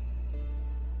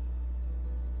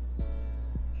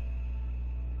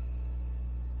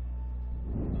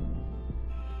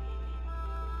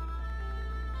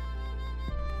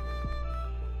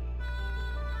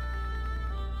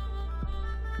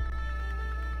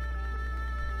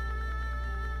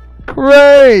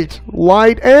 Great!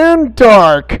 Light and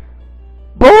dark!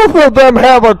 Both of them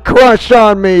have a crush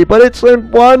on me, but it's in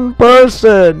one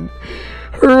person.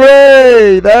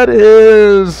 Hooray! That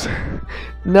is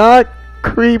not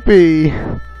creepy.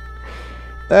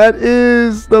 That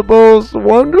is the most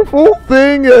wonderful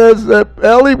thing as that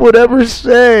Ellie would ever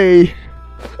say.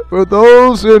 For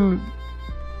those in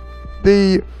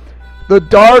the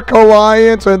Dark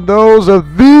Alliance and those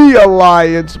of the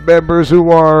Alliance members who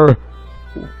are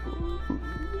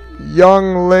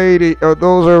young lady, or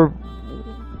those are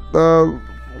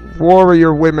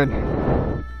warrior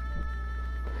women.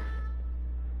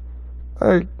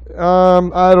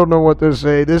 I don't know what to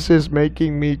say. This is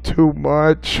making me too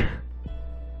much.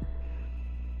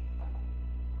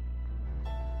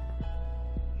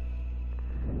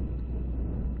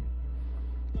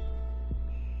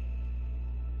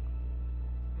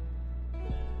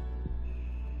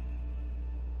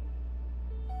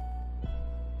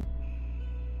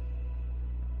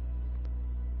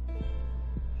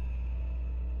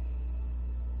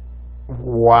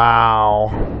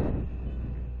 Wow.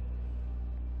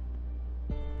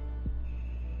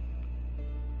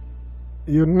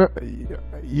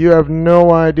 You have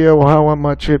no idea how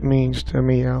much it means to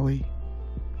me, Ellie.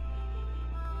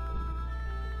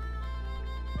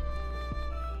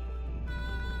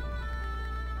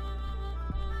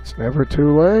 It's never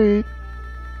too late.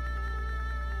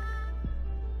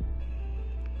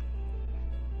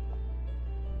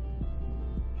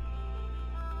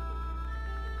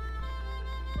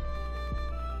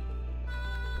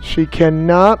 She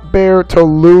cannot bear to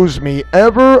lose me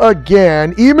ever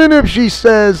again, even if she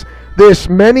says this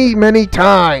many, many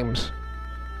times.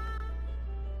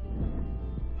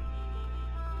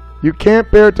 You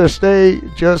can't bear to stay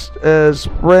just as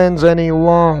friends any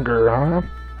longer, huh?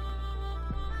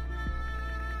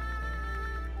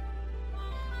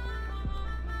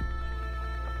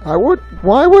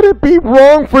 Why would it be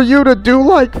wrong for you to do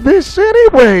like this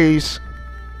anyways?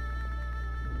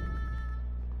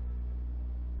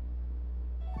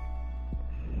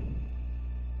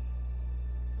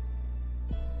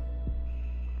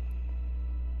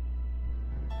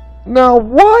 Now,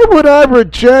 why would I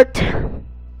reject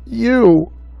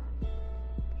you?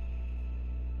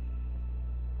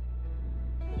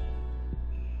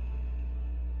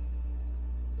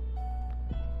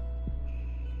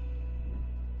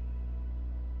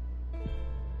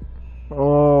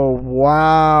 Oh,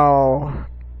 wow.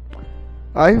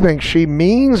 I think she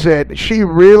means it. She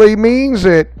really means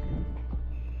it.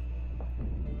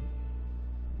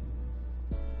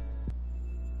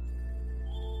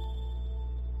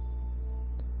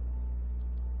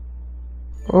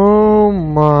 Oh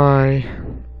my.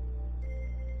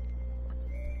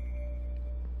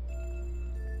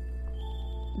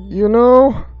 You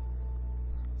know,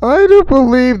 I do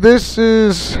believe this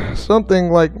is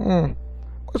something like,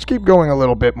 let's keep going a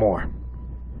little bit more.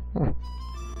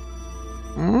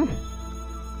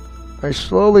 I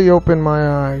slowly open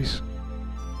my eyes.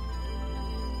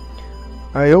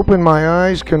 I open my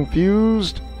eyes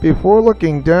confused before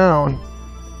looking down.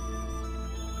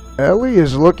 Ellie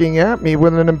is looking at me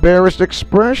with an embarrassed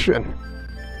expression.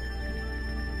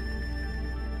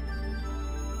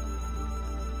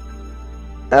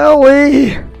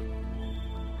 Ellie!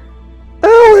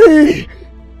 Ellie!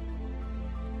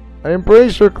 I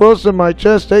embraced her close to my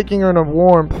chest, taking her in a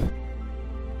warmth.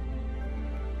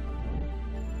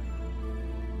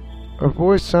 Her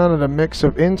voice sounded a mix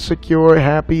of insecure,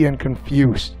 happy, and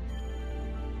confused.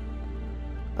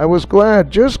 I was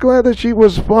glad, just glad that she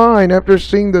was fine after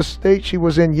seeing the state she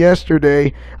was in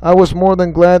yesterday. I was more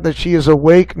than glad that she is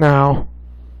awake now.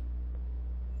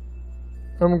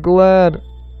 I'm glad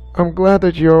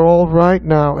that you're all right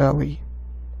now, Ellie.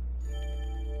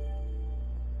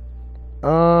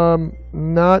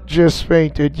 Not just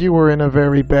fainted. You were in a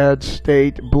very bad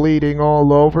state, bleeding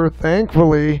all over.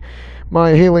 Thankfully,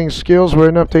 my healing skills were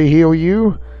enough to heal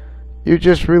you. You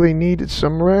just really needed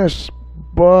some rest,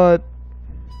 but...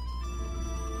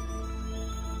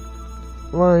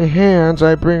 My hands,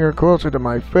 I bring her closer to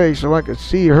my face so I could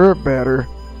see her better.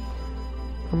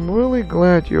 I'm really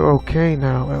glad you're okay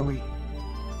now, Ellie.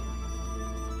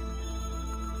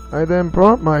 I then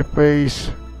brought my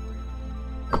face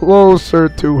closer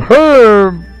to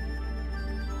her.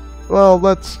 Well,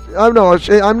 I'm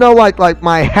not like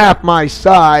half my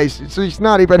size. She's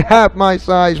not even half my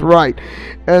size, right?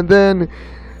 And then,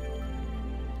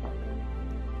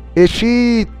 is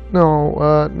she?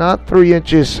 No, not 3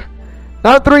 inches.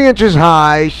 Not 3 inches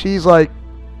high. She's like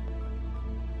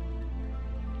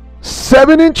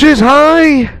 7 inches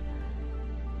high.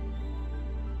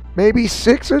 Maybe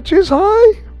 6 inches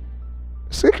high.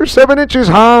 6 or 7 inches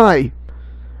high,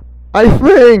 I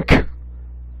think.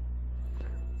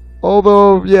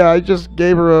 Although, yeah, I just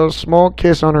gave her a small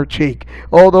kiss on her cheek.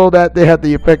 Although that they had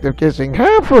the effect of kissing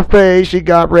half her face, she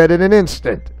got red in an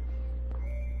instant.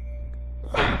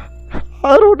 I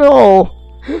don't know.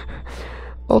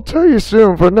 I'll tell you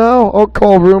soon. For now, I'll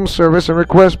call room service and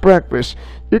request breakfast.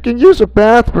 You can use a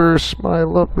bath first, my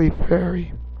lovely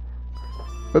fairy.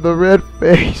 With a red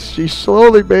face, she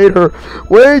slowly made her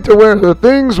way to where the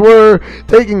things were,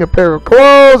 taking a pair of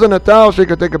clothes and a towel she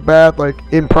could take a bath, like,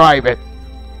 in private.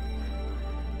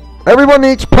 Everyone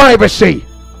needs privacy!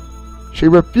 She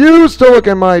refused to look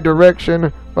in my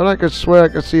direction, but I could swear I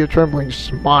could see a trembling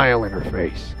smile in her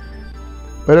face.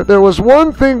 But if there was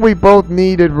one thing we both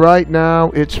needed right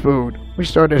now, it's food. We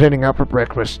started heading out for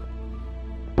breakfast.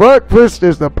 Breakfast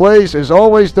is the place is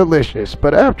always delicious,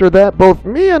 but after that, both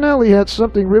me and Ellie had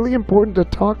something really important to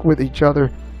talk with each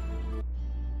other.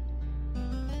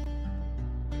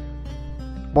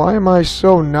 Why am I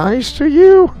so nice to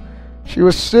you? She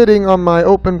was sitting on my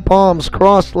open palms,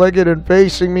 cross-legged and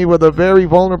facing me with a very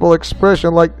vulnerable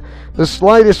expression, like the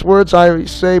slightest words I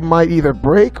say might either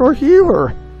break or heal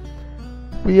her.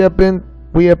 We have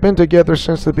been together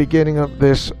since the beginning of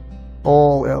this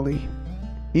all, Ellie.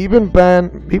 Even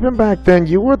back then,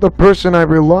 you were the person I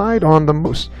relied on the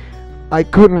most. I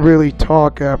couldn't really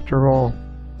talk after all.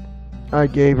 I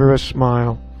gave her a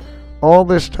smile. All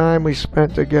this time we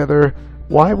spent together,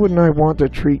 why wouldn't I want to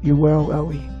treat you well,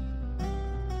 Ellie?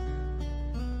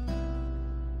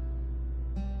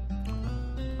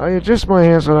 I adjust my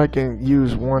hand so I can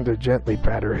use one to gently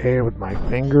pat her hair with my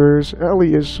fingers.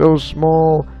 Ellie is so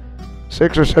small,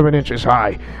 6 or 7 inches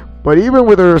high. But even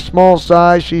with her small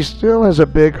size, she still has a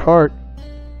big heart.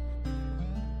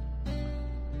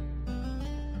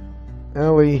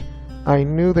 Ellie, I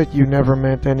knew that you never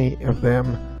meant any of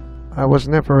them. I was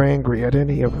never angry at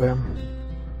any of them.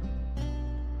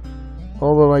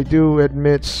 Although I do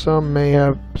admit some may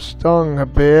have stung a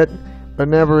bit, but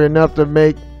never enough to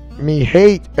make me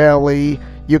hate Ellie.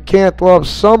 You can't love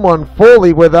someone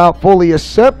fully without fully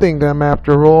accepting them,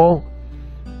 after all.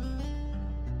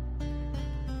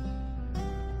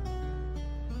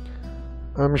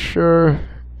 I'm sure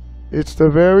it's the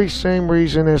very same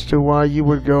reason as to why you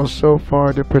would go so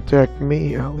far to protect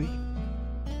me, Ellie.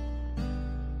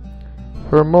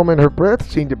 For a moment, her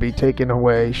breath seemed to be taken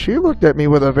away. She looked at me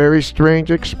with a very strange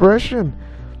expression.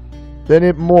 Then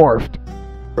it morphed,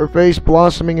 her face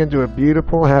blossoming into a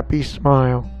beautiful, happy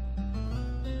smile.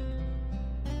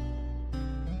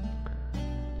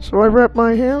 So I wrapped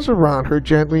my hands around her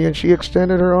gently, and she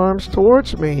extended her arms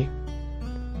towards me.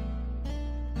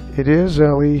 It is,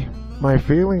 Ellie. My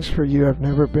feelings for you have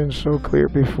never been so clear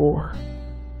before.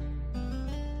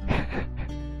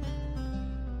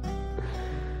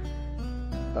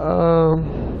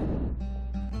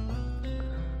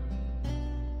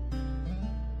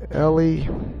 Ellie,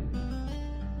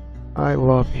 I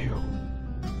love you.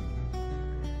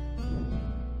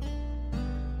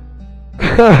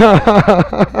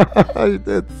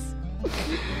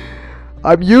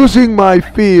 I'm using my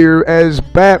fear as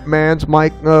Batman's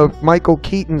Michael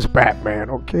Keaton's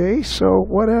Batman, okay? So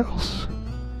what else?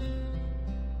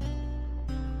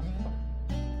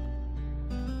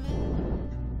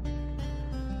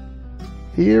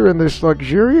 Here in this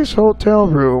luxurious hotel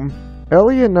room,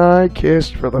 Ellie and I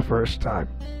kissed for the first time.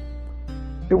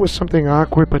 It was something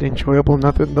awkward but enjoyable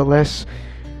nonetheless.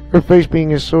 Her face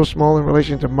being so small in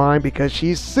relation to mine because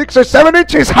she's 6 or 7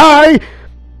 inches high.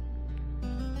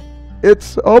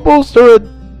 It's almost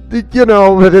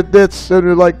it's sort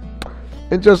of like,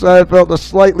 and just I felt a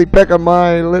slightly peck on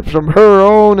my lips from her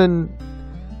own, and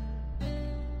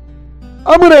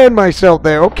I'm gonna end myself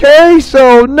there, okay?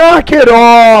 So knock it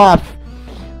off.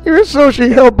 Even so, she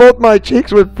held both my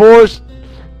cheeks with force,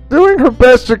 doing her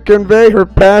best to convey her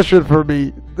passion for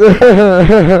me.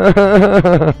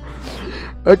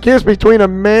 A kiss between a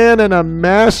man and a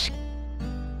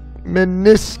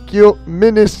minuscule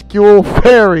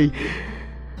fairy.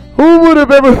 Who would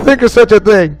have ever think of such a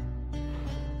thing?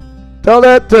 Tell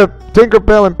that to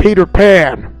Tinkerbell and Peter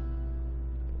Pan.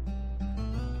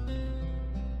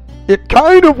 It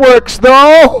kind of works,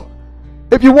 though.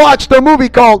 If you watch the movie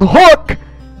called Hook,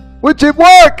 which it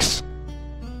works.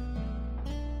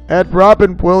 At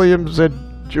Robin Williams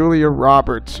and Julia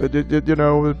Roberts. I've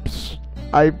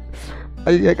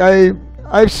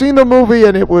seen the movie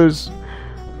and it was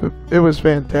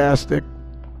fantastic.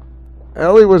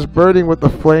 Ellie was burning with the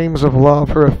flames of love,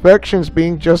 her affections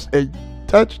being just a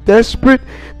touch desperate,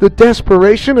 the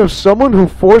desperation of someone who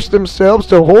forced themselves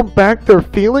to hold back their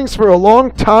feelings for a long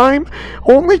time,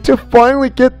 only to finally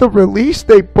get the release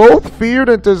they both feared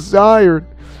and desired.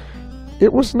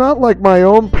 It was not like my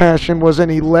own passion was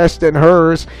any less than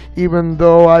hers, even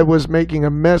though I was making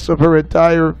a mess of her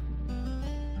entire,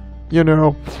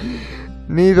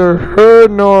 Neither her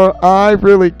nor I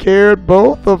really cared.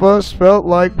 Both of us felt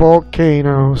like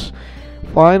volcanoes,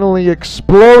 finally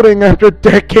exploding after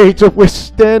decades of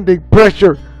withstanding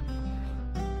pressure.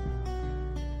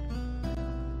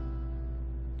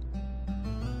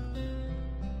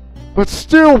 But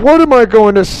still, what am I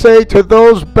going to say to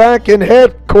those back in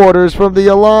headquarters from the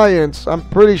Alliance? I'm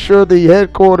pretty sure the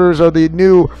headquarters of the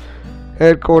new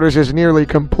headquarters is nearly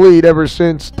complete ever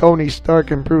since Tony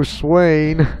Stark and Bruce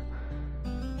Wayne.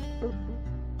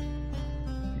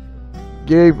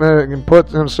 gave and put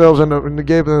themselves in and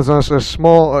gave us a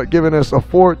small, giving us a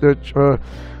fort that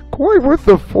quite worth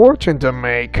a fortune to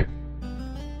make.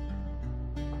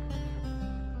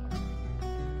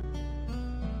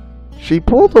 She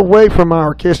pulled away from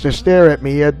our kiss to stare at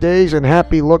me, a dazed and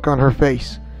happy look on her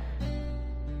face.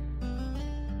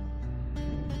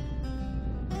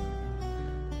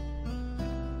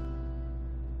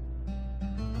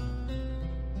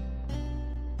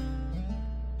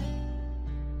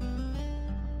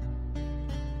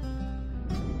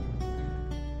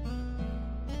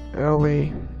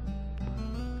 Ellie.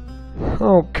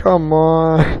 Oh, come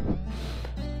on.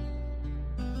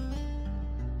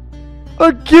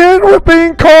 Again, we're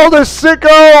being called a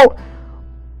sicko!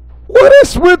 What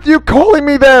is with you calling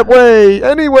me that way?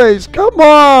 Anyways, come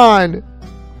on!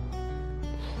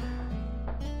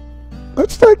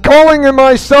 Let's start calling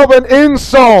myself an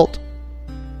insult!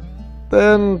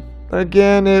 Then,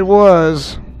 again, it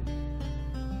was.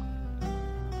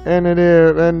 And it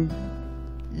is, and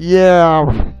yeah.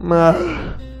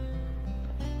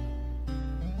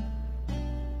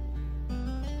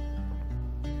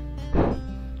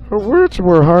 Her words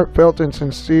were heartfelt and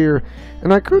sincere,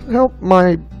 and I couldn't help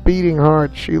my beating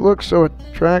heart. She looked so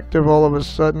attractive all of a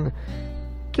sudden.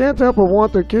 Can't help but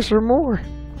want to kiss her more.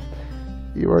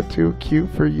 You are too cute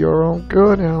for your own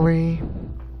good, Ellie.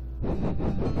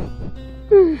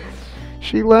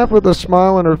 She laughed with a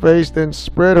smile on her face, then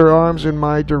spread her arms in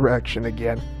my direction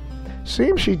again.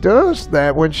 Seems she does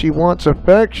that when she wants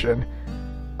affection.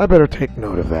 I better take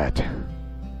note of that.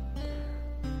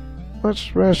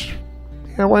 Let's rest.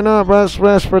 Yeah, why not? Let's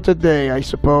rest for today, I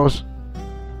suppose.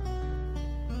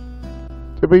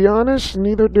 To be honest,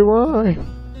 neither do I.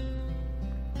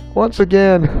 Once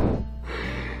again.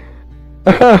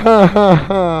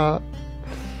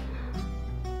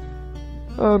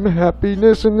 I'm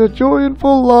happiness in the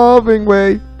joyful, loving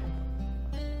way.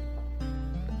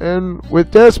 And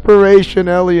with desperation,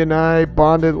 Ellie and I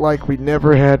bonded like we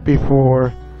never had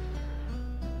before.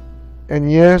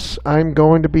 And yes, I'm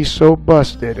going to be so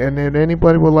busted, and if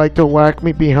anybody would like to whack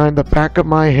me behind the back of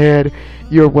my head,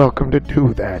 you're welcome to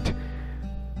do that.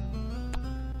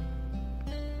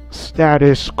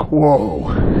 Status quo.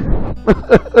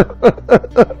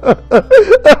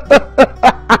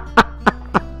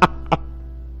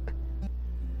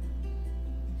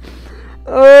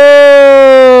 Oh,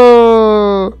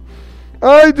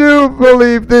 I do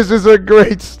believe this is a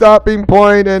great stopping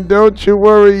point, and don't you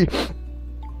worry.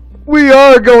 We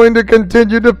are going to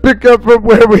continue to pick up from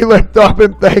where we left off,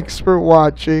 and thanks for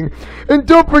watching. And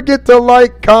don't forget to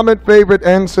like, comment, favorite,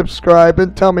 and subscribe,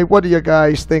 and tell me, what do you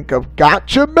guys think of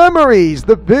Gacha Memories,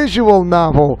 the visual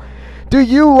novel? Do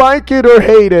you like it or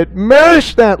hate it?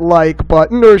 Mash that like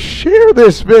button or share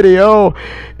this video.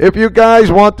 If you guys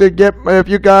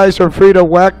are free to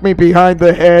whack me behind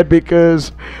the head,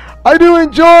 because I do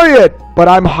enjoy it, but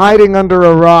I'm hiding under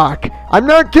a rock. I'm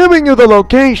not giving you the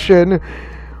location,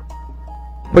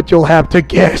 but you'll have to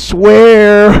guess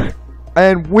where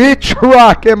and which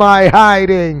rock am I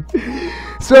hiding.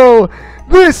 So,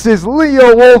 this is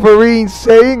Leo Wolverine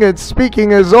saying and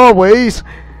speaking as always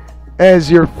as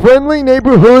your friendly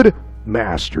neighborhood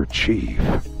Master Chief,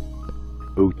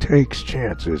 who takes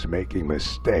chances making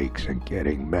mistakes and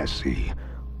getting messy,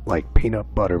 like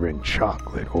peanut butter and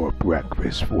chocolate or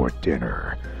breakfast for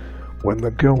dinner. When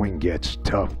the going gets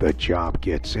tough, the job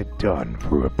gets it done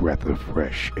for a breath of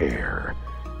fresh air.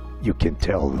 You can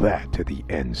tell that to the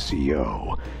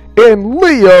NCO. In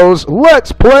Leo's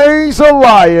Let's Plays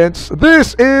Alliance,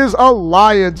 this is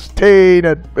Alliance Teen.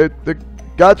 The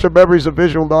Gacha Memories of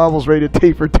Visual Novels rated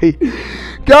T for T.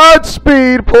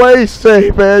 Godspeed, play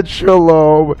safe, and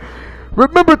shalom.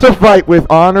 Remember to fight with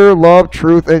honor, love,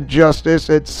 truth, and justice.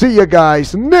 And see you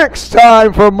guys next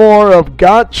time for more of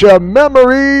Gacha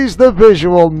Memories, the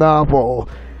visual novel.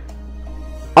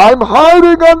 I'm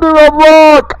hiding under a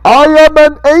rock. I am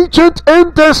an agent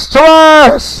in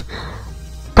distress.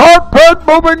 Carpet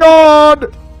moving on.